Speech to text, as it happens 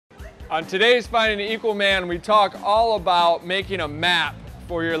On today's Finding the Equal Man, we talk all about making a map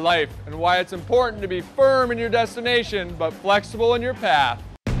for your life and why it's important to be firm in your destination but flexible in your path.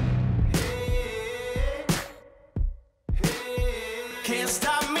 Can't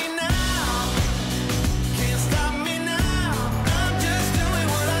stop me now. Can't stop me now. I'm just doing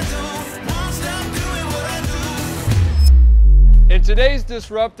what I do. Won't stop doing what I do. In today's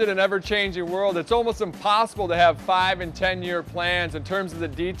disrupted and ever-changing world, it's almost impossible to have 5- and 10-year plans in terms of the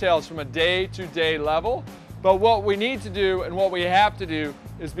details from a day-to-day level. But what we need to do and what we have to do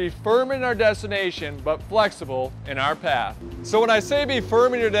is be firm in our destination but flexible in our path. So when I say be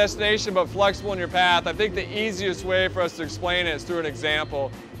firm in your destination but flexible in your path, I think the easiest way for us to explain it is through an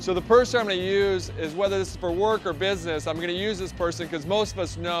example. So the person I'm going to use is, whether this is for work or business, I'm going to use this person because most of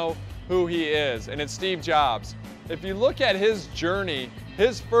us know who he is, and it's Steve Jobs. If you look at his journey,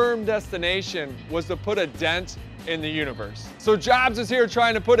 his firm destination was to put a dent in the universe. So Jobs is here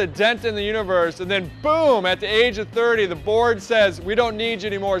trying to put a dent in the universe, and then boom, at the age of 30, the board says, we don't need you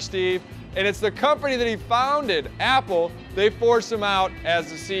anymore, Steve. And it's the company that he founded, Apple, they force him out as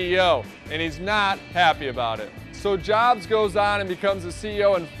the CEO, and he's not happy about it. So Jobs goes on and becomes the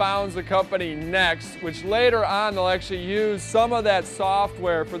CEO and founds the company Next, which later on they'll actually use some of that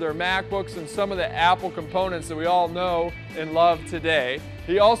software for their MacBooks and some of the Apple components that we all know and love today.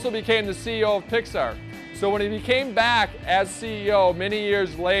 He also became the CEO of Pixar. So when he became back as CEO many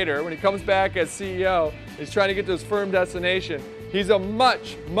years later, when he comes back as CEO, he's trying to get to his firm destination, he's a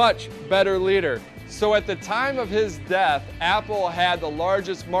much, much better leader. So at the time of his death, Apple had the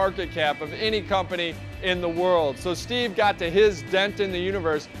largest market cap of any company in the world. So Steve got to his dent in the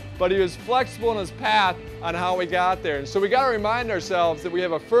universe, but he was flexible in his path on how he got there. And so we got to remind ourselves that we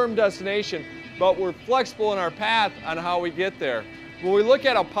have a firm destination, but we're flexible in our path on how we get there. When we look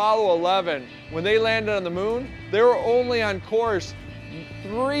at Apollo 11, when they landed on the moon, they were only on course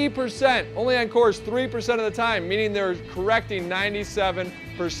 3% of the time, meaning they're correcting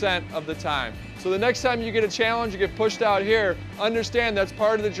 97% of the time. So the next time you get a challenge, you get pushed out here, understand that's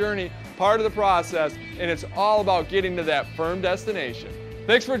part of the journey, part of the process, and it's all about getting to that firm destination.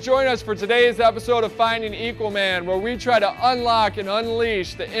 Thanks for joining us for today's episode of Finding Equal Man, where we try to unlock and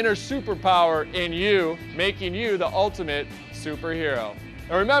unleash the inner superpower in you, making you the ultimate superhero.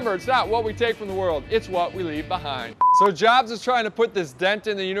 And remember, it's not what we take from the world, it's what we leave behind. So Jobs is trying to put this dent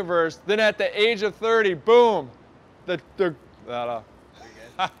in the universe, then at the age of 30, boom,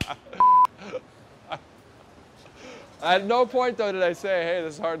 At no point though did I say, hey,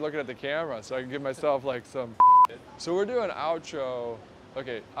 this is hard looking at the camera, so I can give myself like some. So we're doing outro.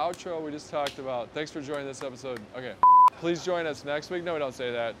 Okay, outro we just talked about. Thanks for joining this episode. Okay, please join us next week. No, we don't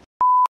say that.